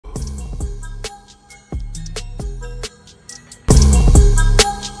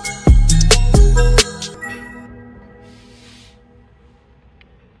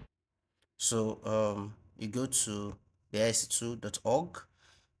So you go to the ISC2.org,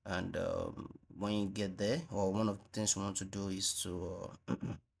 and when you get there, or one of the things you want to do is to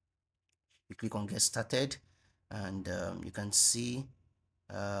you click on get started, and you can see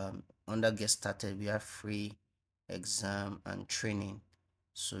under get started we have free exam and training.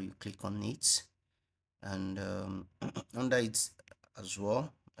 So you click on it, and under it as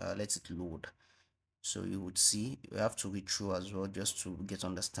well, let it load. So you would see you have to read through as well just to get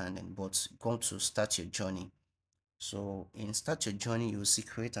understanding, but go to start your journey. So in start your journey, you will see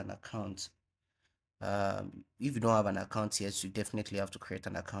create an account. If you don't have an account yet, you definitely have to create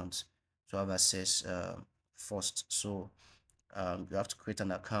an account to have access first. So you have to create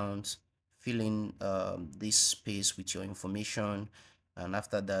an account, fill in this space with your information, and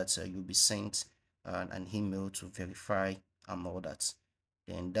after that you'll be sent an email to verify and all that.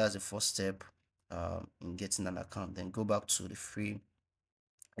 Then that's the first step in getting an account. Then go back to the free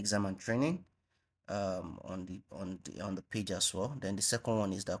exam and training on the page as well. Then the second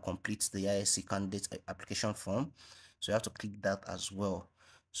one is that completes the ISC candidate application form. So you have to click that as well.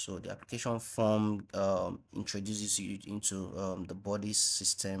 So the application form introduces you into the body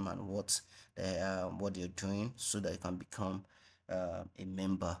system and what you're doing, so that you can become a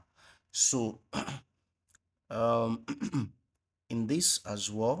member. So in this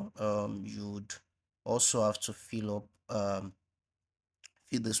as well, you'd also have to fill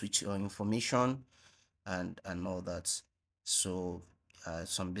this with your information and all that. So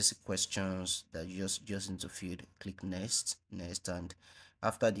some basic questions that you just need to fill. Click next, and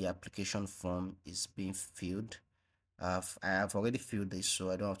after the application form is being filled, I have already filled this,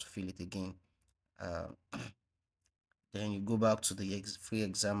 so I don't have to fill it again. Then you go back to the free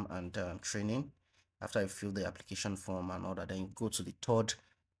exam and training. After you fill the application form and all that, then you go to the third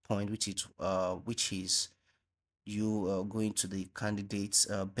point, which is you going to the candidates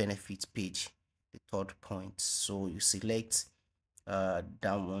benefits page, the third point. So you select that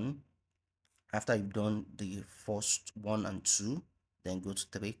one. After you've done the first 1 and 2, then go to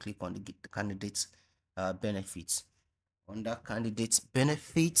 3, click on the candidates benefits. Under candidates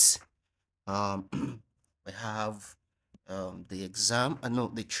benefits, we have the exam,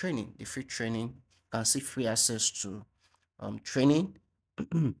 the training, the free training. You can see free access to training.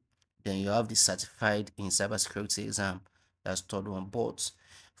 Then you have the certified in cybersecurity exam. That's third one. But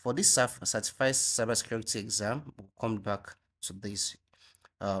for this certified cybersecurity exam, we'll come back to this.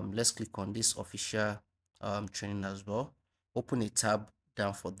 Let's click on this official training as well. Open a tab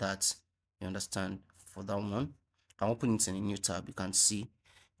down for that. You understand? For that one, I'm opening it in a new tab. You can see,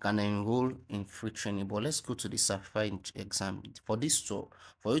 can enroll in free training. But let's go to the certified exam. For this, for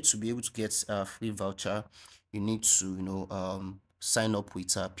you to be able to get a free voucher, you need to sign up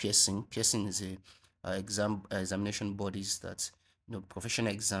with Pearson. Pearson is a examination bodies that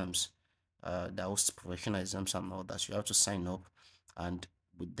professional exams that host professional exams and all that. You have to sign up and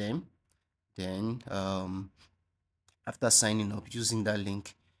with them. Then after signing up using that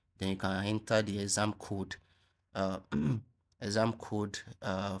link, then you can enter the exam code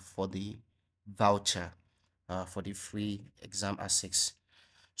for the voucher for the free exam access.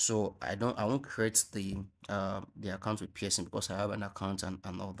 So I won't create the account with Pearson because I have an account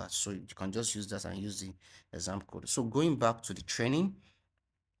and all that. So you can just use that and use the exam code. So going back to the training,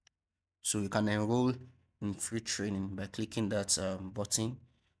 so you can enroll in free training by clicking that button.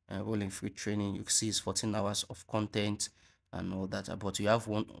 Enroll in free training. You see it's 14 hours of content and all that, but you have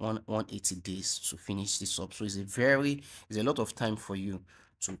 180 days to finish this up. So it's a lot of time for you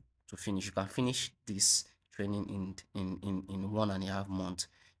to finish. You can finish this training in 1.5 months,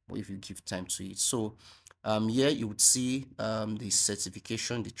 but if you give time to it. So here you would see the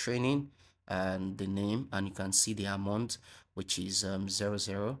certification, the training, and the name, and you can see the amount, which is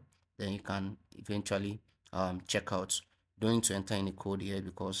 00. Then you can eventually check out. Don't need to enter any code here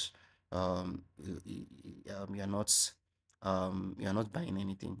because you're not buying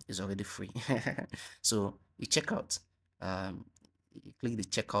anything. It's already free. So you check out. You click the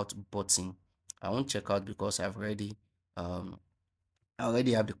checkout button. I won't check out because I already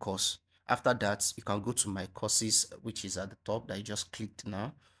have the course. After that, you can go to my courses, which is at the top that I just clicked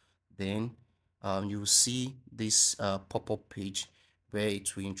now. Then you will see this pop-up page where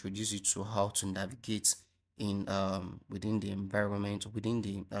it will introduce you to how to navigate in within the environment, within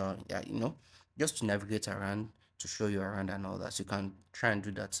the just to navigate around, to show you around and all that. So you can try and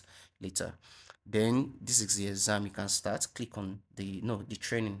do that later. Then this is the exam. You can start. Click on the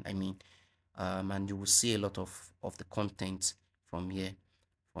training, I mean, and you will see a lot of the content from here,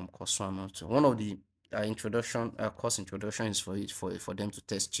 from course 1 to one of the course introduction is for them to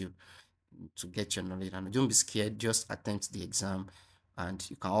test you, to get your knowledge. And don't be scared, just attempt the exam and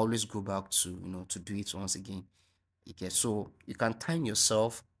you can always go back to, to do it once again. Okay, so you can time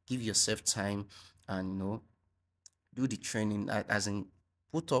yourself, give yourself time, and do the training, as in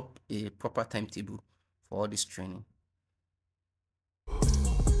put up a proper timetable for all this training.